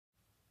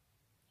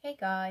Hey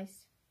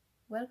guys,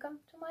 welcome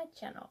to my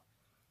channel.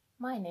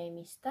 My name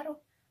is Taru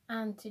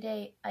and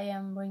today I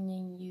am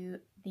bringing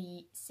you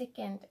the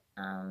second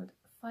and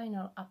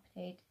final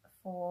update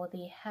for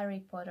the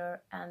Harry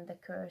Potter and the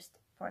Cursed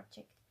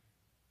Project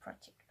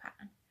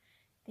Pan.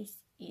 This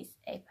is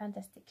a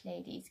PANtastic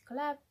Ladies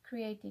collab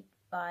created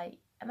by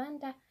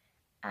Amanda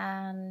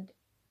and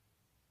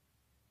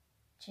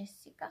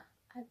Jessica.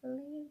 I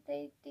believe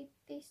they did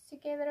this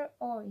together,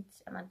 or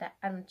it's Amanda,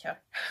 I'm not sure.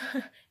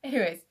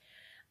 Anyways,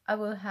 I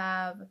will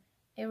have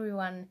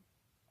everyone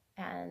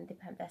and the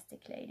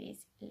PANtastic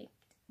Ladies linked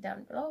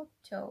down below,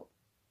 so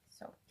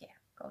yeah,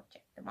 go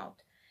check them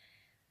out.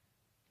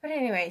 But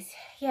anyways,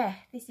 yeah,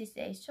 this is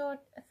a short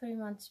 3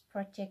 months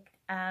project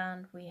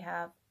and we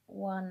have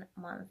 1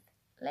 month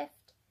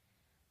left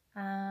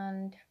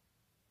and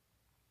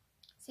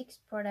 6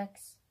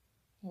 products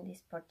in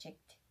this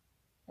project.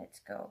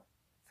 Let's go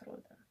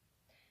through them.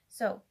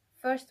 So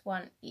first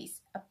one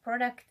is a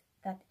product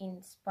that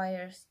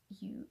inspires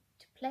you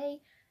to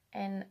play,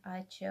 and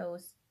I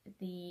chose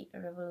the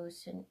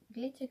Revolution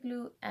glitter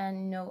glue,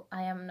 and no,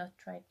 I am not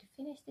trying to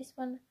finish this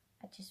one,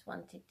 I just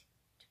wanted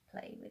to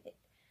play with it.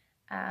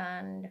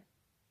 And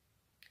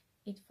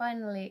it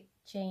finally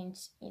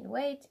changed in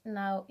weight.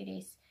 Now it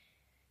is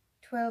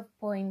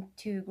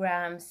 12.2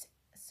 grams,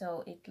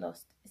 so it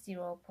lost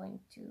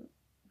 0.2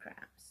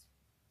 grams.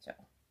 So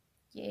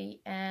yay,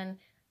 and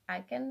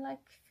I can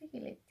like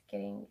feel it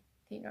getting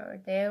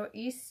thinner. There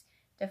is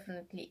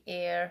definitely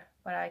air,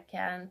 but I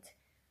can't,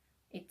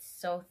 it's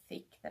so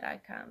thick that I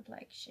can't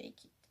like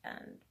shake it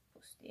and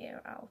push the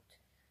air out.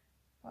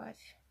 But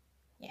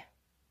yeah,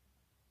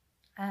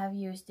 I have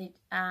used it,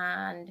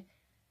 and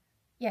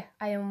yeah,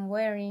 I am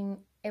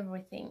wearing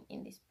everything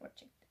in this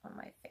project on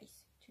my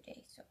face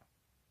today, so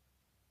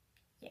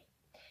yeah.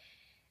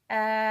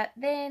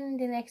 Then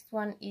the next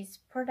one is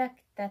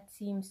product that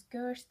seems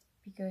cursed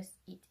because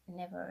it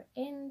never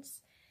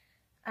ends,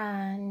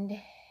 and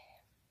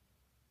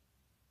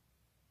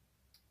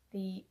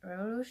the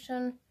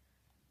Revolution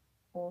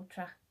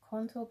Ultra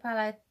Contour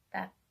Palette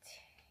that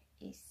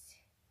is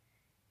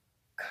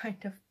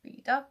kind of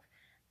beat up,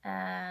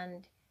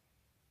 and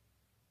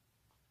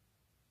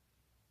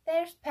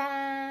there's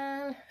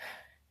pan.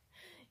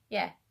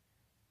 Yeah,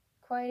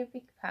 quite a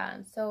big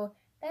pan. So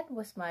that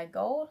was my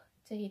goal,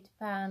 to hit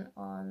pan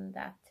on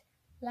that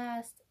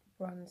last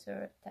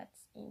bronzer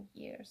that's in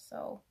here,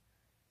 so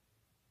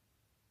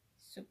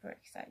super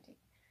exciting.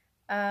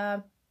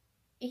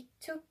 It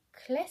took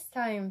less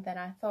time than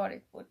I thought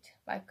it would,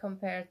 like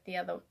compared to the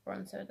other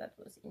bronzer that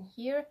was in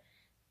here.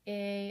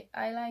 I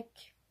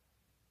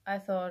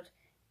thought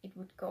it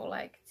would go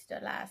like to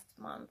the last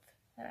month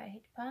that I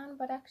hit pan,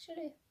 but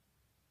actually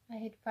I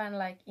hit pan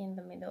like in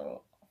the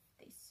middle of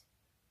this,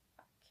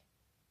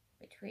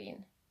 like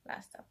between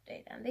last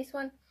update and this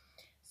one.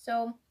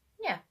 So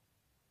yeah,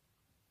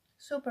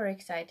 super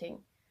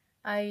exciting.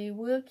 I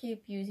will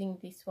keep using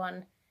this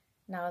one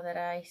now that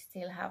I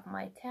still have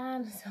my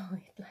tan, so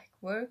it like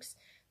works.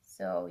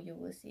 So you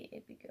will see a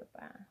bigger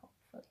pan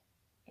hopefully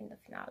in the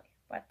finale,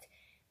 but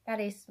that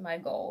is my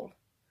goal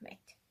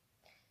met.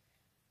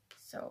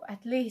 So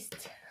at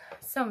least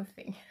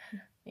something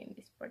in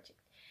this project.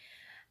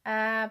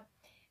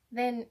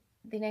 Then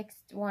the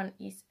next one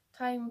is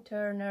Time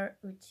Turner,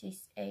 which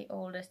is a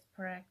oldest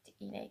product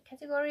in a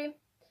category,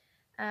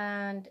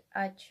 and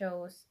I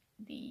chose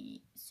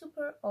the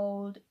super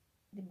old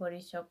The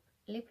Body Shop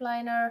lip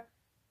liner,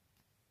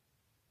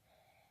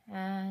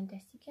 and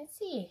as you can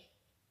see,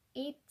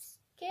 it's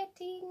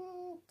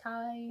getting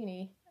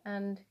tiny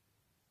and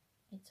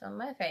it's on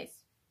my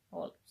face,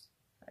 all lips,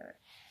 whatever.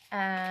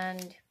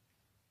 And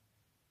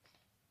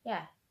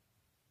yeah,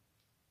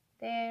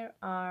 there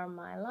are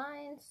my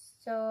lines.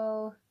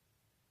 So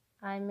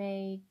I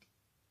made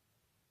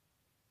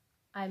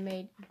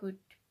good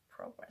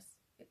progress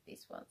with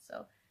this one,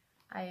 so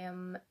I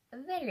am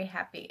very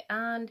happy.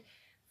 And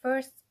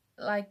first,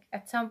 like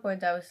at some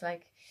point I was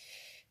like,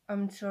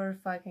 I'm not sure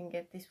if I can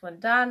get this one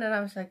done, and I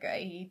was like,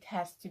 it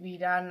has to be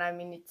done. I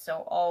mean, it's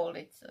so old,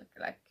 it's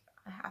like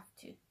I have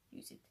to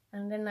use it.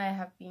 And then I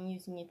have been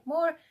using it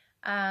more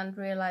and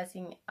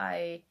realizing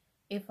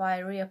if I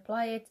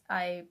reapply it,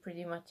 I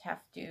pretty much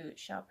have to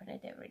sharpen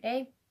it every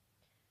day.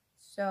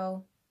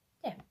 So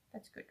yeah,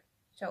 that's good.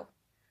 So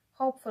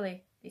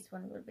hopefully this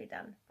one will be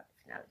done by the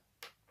finale.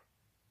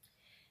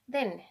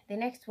 Then the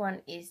next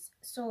one is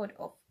Sword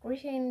of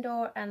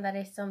Gryffindor, and that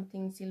is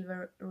something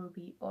silver,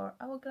 ruby or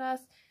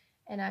hourglass,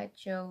 and I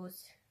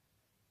chose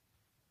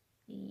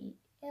the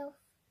elf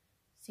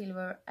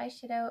silver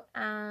eyeshadow,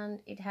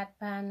 and it had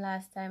pan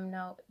last time.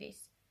 Now it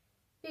is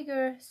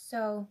bigger,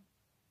 so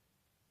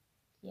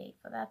yay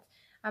for that.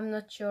 I'm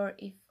not sure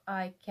if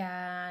I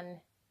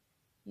can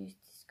use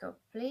this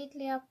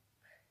completely up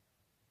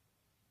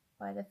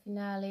by the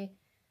finale,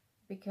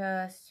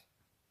 because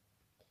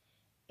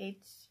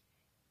it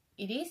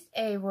is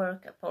a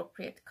work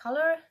appropriate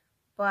color,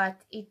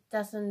 but it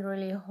doesn't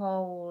really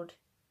hold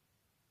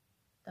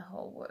the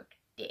whole work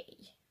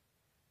day.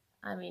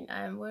 I mean,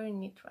 I'm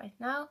wearing it right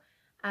now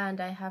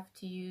and I have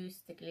to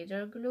use the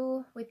glitter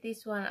glue with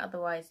this one,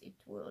 otherwise it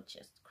will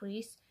just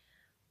crease.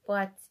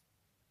 But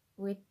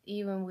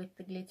even with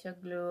the glitter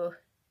glue,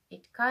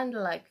 it kind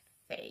of like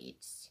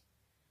fades.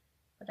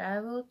 But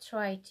I will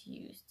try to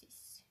use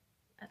this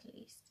at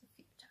least a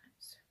few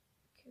times,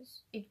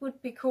 because it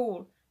would be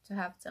cool to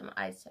have some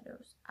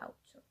eyeshadows out.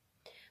 So.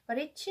 But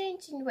it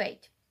changed in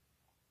weight.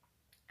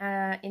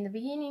 In the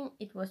beginning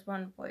it was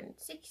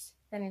 1.6,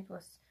 then it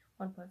was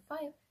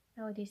 1.5,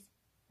 now it is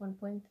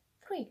 1.3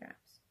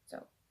 grams.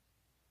 So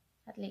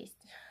at least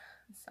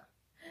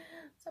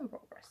some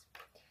progress.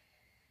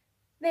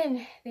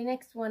 Then the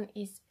next one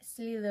is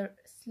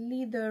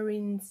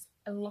Slytherin's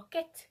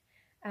Locket,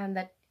 and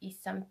that is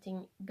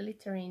something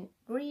glittering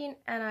green,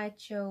 and I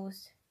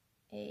chose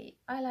a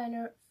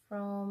eyeliner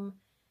from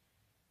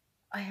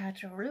I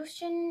Had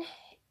Revolution,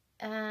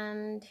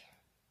 and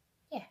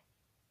yeah,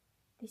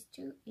 this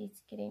too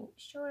is getting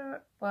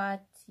shorter,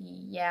 but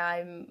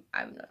yeah, I'm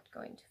not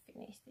going to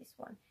finish this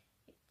one.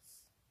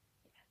 It's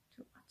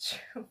too much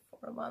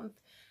for a month,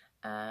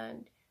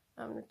 and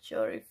I'm not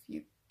sure if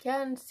you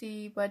can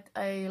see, but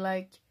I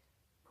like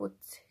put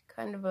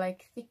kind of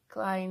like thick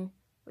line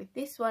with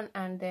this one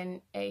and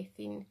then a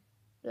thin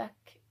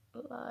black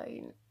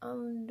line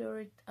under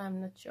it.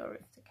 I'm not sure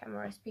if the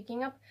camera is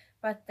picking up,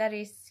 but that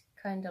is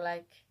kind of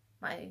like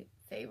my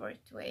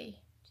favorite way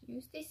to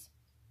use this.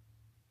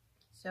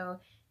 So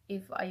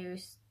if I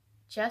use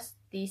just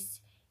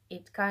this,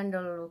 it kind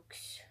of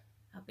looks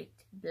a bit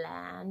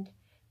bland,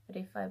 but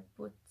if I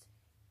put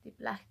the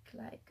black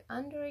like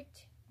under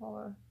it,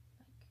 or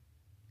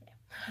like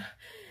yeah,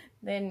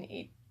 then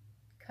it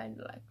kind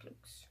of like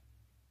looks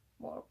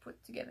more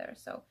put together.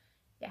 So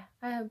yeah,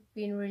 I have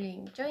been really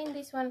enjoying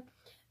this one,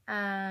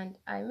 and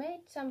I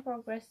made some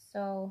progress,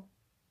 so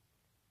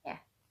yeah,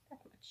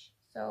 that much.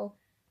 So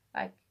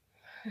like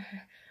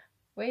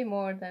way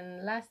more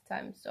than last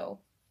time, so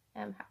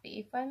I'm happy.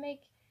 If I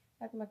make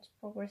that much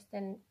progress,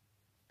 then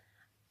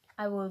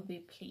I will be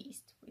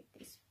pleased with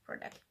this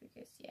product,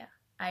 because yeah,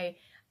 I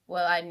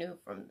knew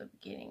from the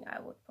beginning I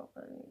would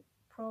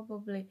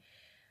probably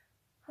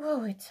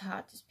oh, it's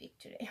hard to speak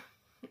today.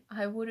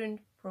 I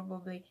wouldn't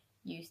probably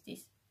use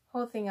this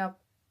whole thing up,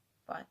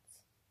 but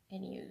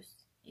any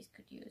use is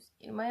good use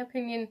in my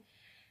opinion.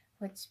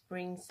 Which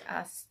brings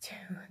us to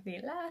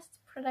the last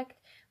product,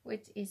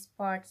 which is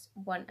parts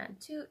 1 and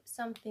 2,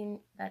 something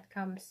that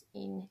comes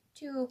in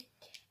 2,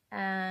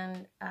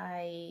 and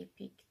I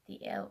picked the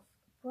e.l.f.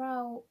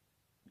 Brow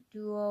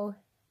Duo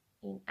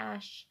in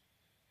Ash,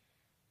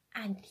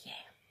 and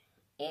yeah,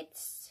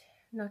 it's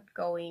not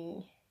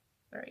going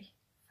very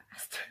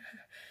fast.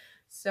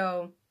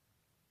 So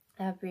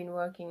I've been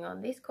working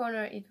on this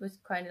corner. It was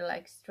kind of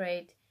like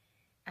straight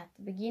at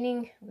the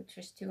beginning, which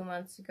was 2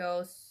 months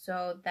ago,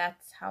 so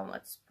that's how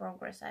much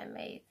progress I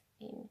made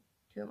in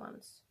 2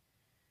 months.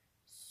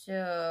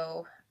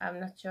 So I'm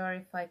not sure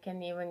if I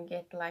can even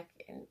get like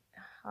in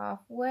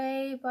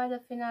halfway by the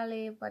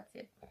finale, but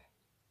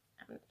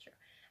I'm not sure.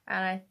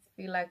 And I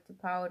feel like the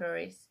powder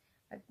is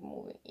like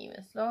moving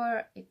even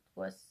slower. It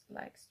was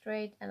like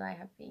straight, and I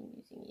have been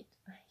using it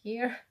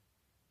here,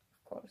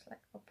 of course,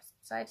 like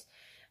opposite sides,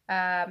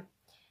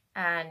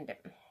 and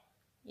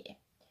yeah,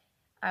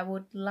 I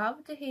would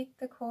love to hit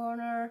the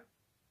corner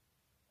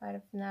by the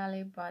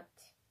finale, but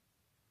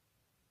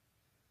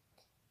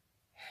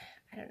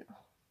I don't know.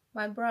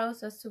 My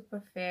brows are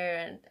super fair,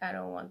 and I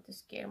don't want to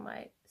scare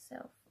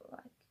myself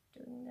like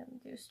doing them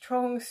too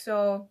strong,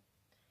 so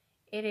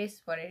it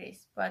is what it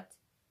is. But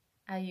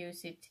I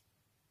use it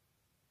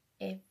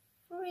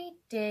every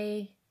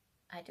day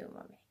I do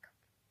my makeup.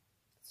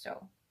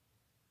 So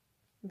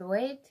the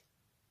weight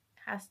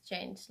has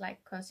changed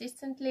like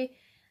consistently,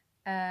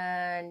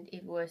 and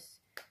it was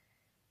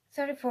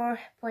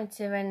 34.7,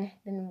 then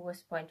it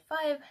was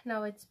 0.5,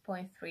 now it's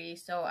 0.3,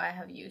 so I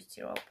have used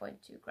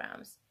 0.2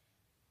 grams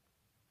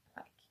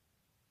like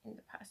in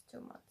the past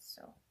 2 months.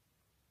 So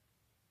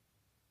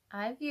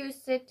I've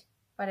used it,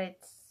 but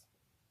it's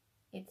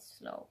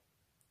slow,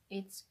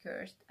 it's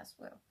cursed as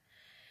well.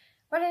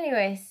 But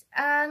anyways,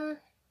 yeah,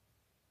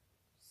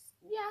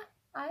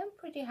 I am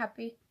pretty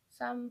happy.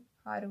 Some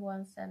harder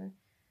ones and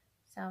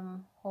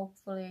some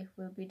hopefully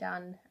will be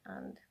done,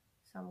 and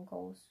some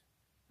goals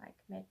like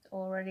met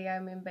already. I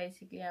mean,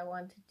 basically I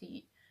wanted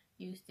to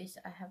use this,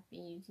 I have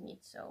been using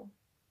it, so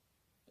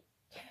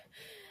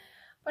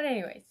but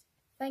anyways,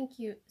 thank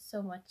you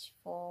so much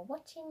for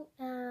watching,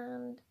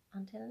 and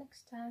until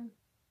next time,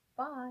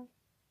 bye.